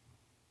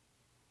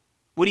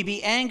 Would he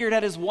be angered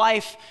at his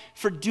wife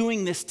for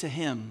doing this to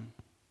him?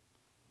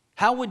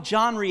 How would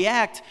John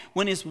react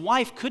when his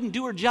wife couldn't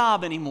do her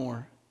job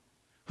anymore?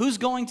 Who's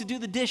going to do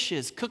the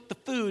dishes, cook the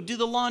food, do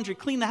the laundry,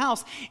 clean the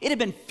house? It had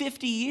been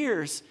 50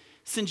 years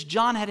since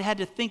John had had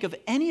to think of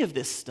any of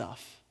this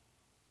stuff.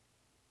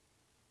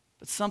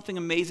 But something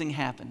amazing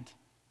happened.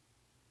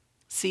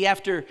 See,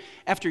 after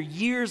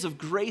years of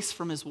grace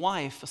from his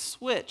wife, a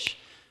switch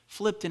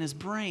flipped in his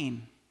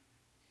brain.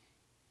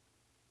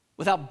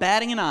 Without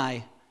batting an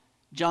eye,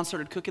 John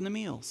started cooking the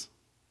meals.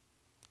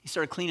 He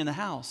started cleaning the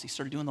house. He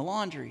started doing the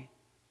laundry.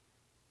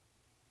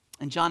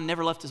 And John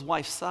never left his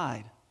wife's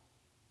side.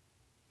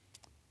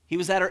 He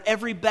was at her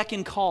every beck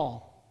and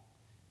call.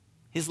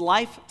 His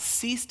life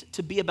ceased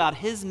to be about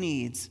his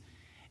needs,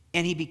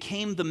 and he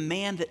became the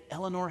man that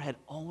Eleanor had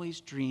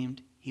always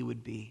dreamed he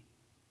would be.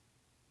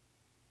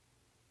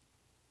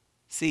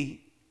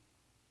 See,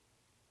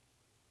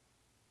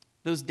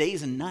 those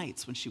days and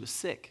nights when she was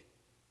sick,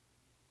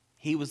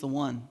 he was the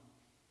one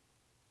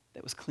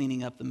that was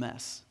cleaning up the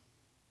mess.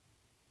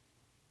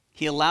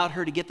 He allowed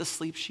her to get the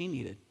sleep she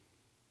needed.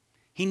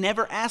 He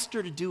never asked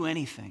her to do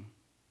anything.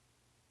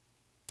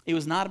 It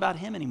was not about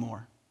him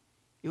anymore.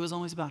 It was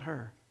always about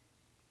her.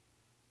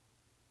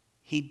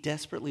 He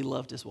desperately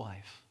loved his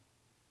wife.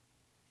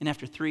 And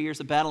after 3 years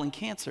of battling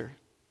cancer,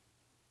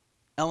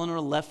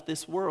 Eleanor left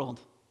this world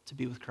to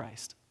be with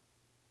Christ.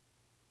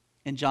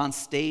 And John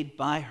stayed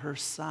by her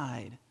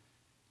side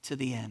to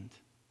the end.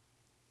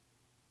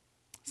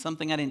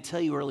 Something I didn't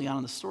tell you early on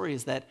in the story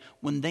is that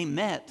when they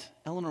met,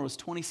 Eleanor was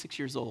 26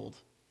 years old.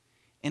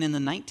 And in the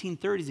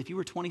 1930s, if you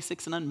were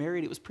 26 and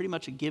unmarried, it was pretty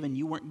much a given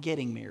you weren't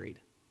getting married.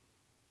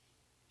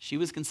 She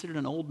was considered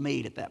an old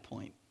maid at that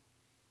point.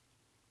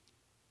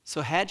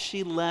 So had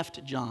she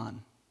left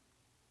John,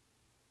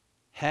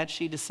 had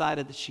she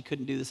decided that she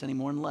couldn't do this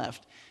anymore and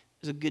left,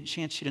 there's a good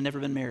chance she'd have never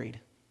been married.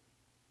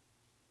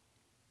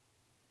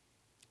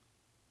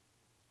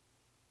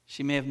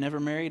 She may have never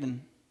married,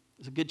 and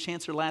there's a good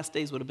chance her last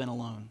days would have been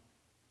alone.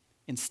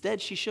 Instead,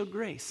 she showed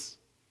grace.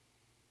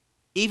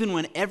 Even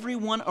when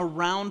everyone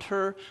around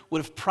her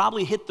would have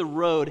probably hit the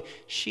road,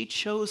 she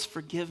chose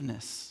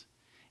forgiveness.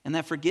 And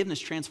that forgiveness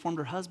transformed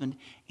her husband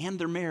and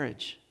their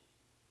marriage.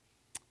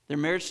 Their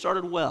marriage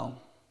started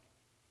well.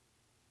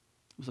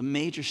 It was a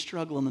major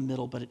struggle in the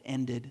middle, but it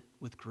ended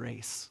with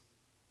grace.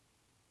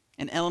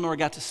 And Eleanor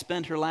got to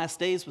spend her last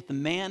days with the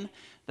man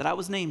that I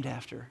was named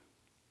after.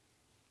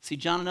 See,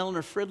 John and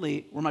Eleanor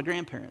Fridley were my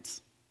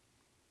grandparents.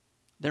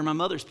 They're my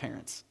mother's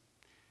parents.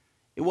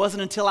 It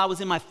wasn't until I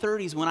was in my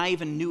 30s when I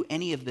even knew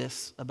any of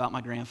this about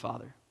my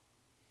grandfather.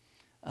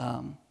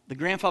 The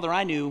grandfather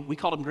I knew, we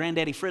called him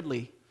Granddaddy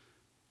Fridley.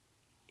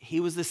 He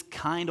was this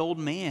kind old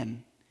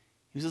man.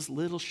 He was this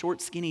little,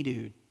 short, skinny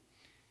dude.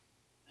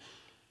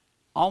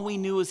 All we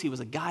knew is he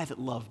was a guy that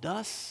loved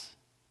us,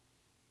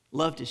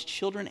 loved his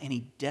children, and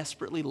he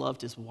desperately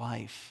loved his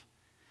wife.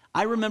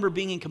 I remember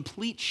being in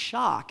complete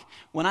shock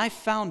when I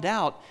found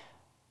out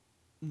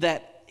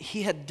that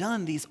he had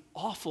done these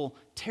awful,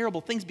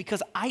 terrible things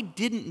because I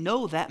didn't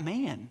know that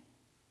man.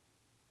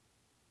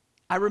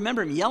 I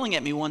remember him yelling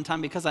at me one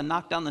time because I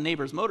knocked down the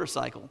neighbor's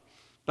motorcycle,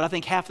 but I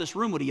think half this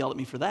room would have yelled at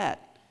me for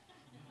that.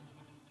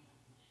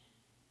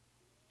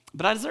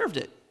 But I deserved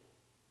it.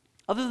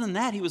 Other than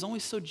that, he was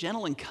always so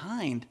gentle and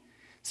kind.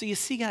 So you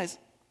see, guys,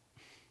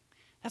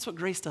 that's what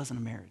grace does in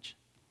a marriage.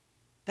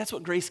 That's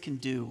what grace can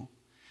do.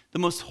 The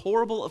most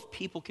horrible of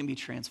people can be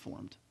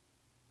transformed.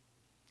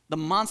 The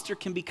monster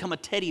can become a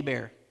teddy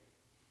bear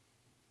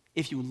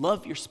if you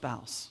love your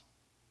spouse.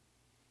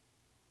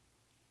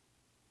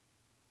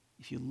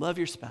 If you love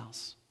your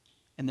spouse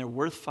and they're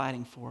worth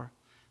fighting for,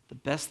 the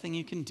best thing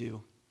you can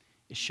do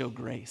is show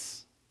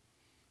grace.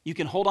 You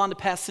can hold on to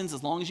past sins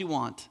as long as you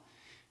want,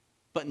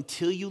 but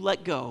until you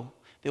let go,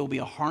 there will be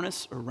a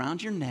harness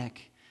around your neck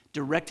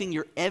directing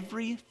your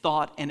every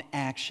thought and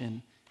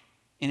action.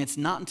 And it's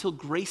not until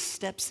grace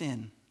steps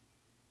in,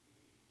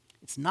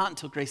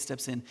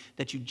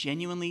 that you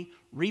genuinely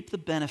reap the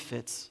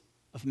benefits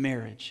of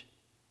marriage.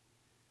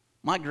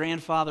 My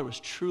grandfather was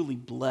truly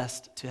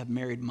blessed to have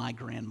married my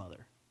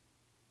grandmother.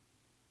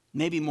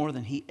 Maybe more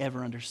than he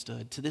ever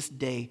understood. To this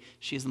day,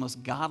 she is the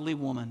most godly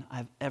woman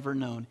I've ever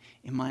known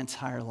in my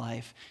entire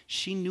life.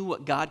 She knew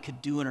what God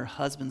could do in her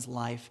husband's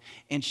life,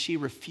 and she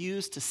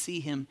refused to see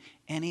him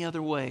any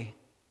other way.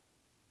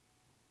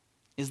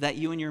 Is that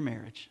you in your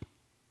marriage?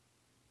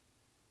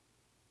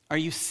 Are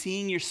you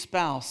seeing your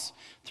spouse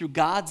through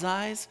God's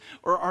eyes,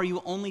 or are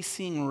you only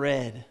seeing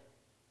red?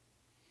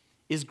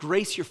 Is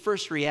grace your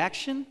first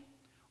reaction,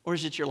 or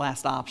is it your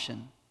last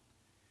option?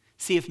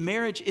 See, if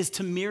marriage is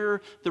to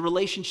mirror the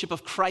relationship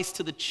of Christ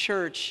to the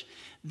church,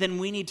 then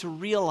we need to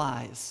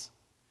realize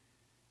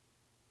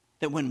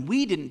that when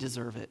we didn't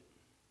deserve it,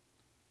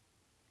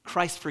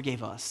 Christ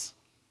forgave us.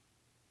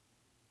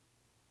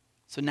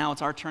 So now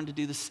it's our turn to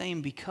do the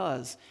same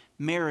because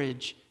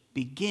marriage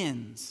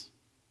begins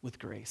with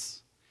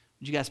grace.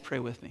 Would you guys pray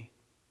with me?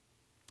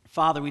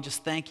 Father, we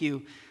just thank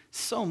you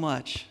so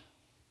much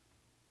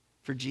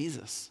for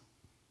Jesus.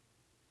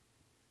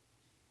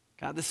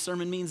 God, this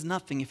sermon means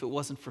nothing if it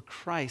wasn't for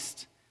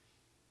Christ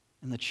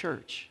and the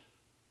church.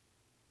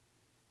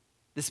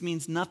 This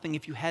means nothing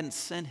if you hadn't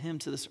sent him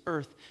to this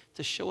earth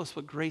to show us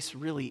what grace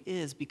really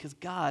is, because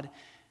God,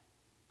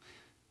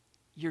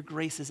 your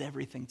grace is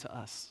everything to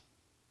us.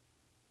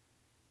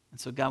 And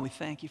so God, we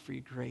thank you for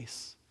your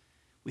grace.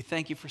 We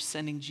thank you for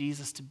sending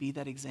Jesus to be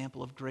that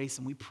example of grace.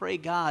 And we pray,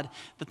 God,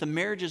 that the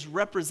marriages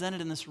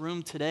represented in this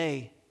room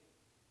today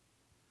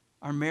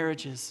are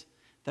marriages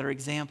that are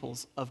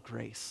examples of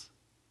grace.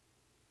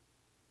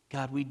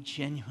 God, we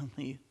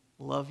genuinely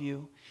love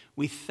you.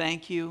 We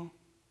thank you.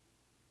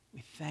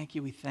 We thank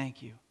you. We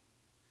thank you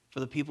for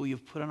the people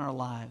you've put in our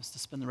lives to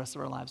spend the rest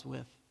of our lives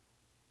with.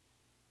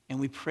 And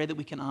we pray that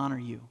we can honor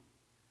you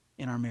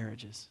in our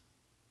marriages,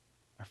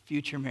 our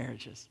future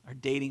marriages, our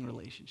dating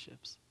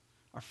relationships,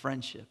 our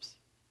friendships.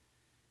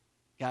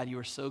 God, you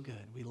are so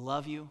good. We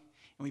love you.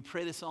 And we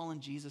pray this all in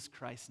Jesus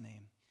Christ's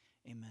name.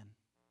 Amen.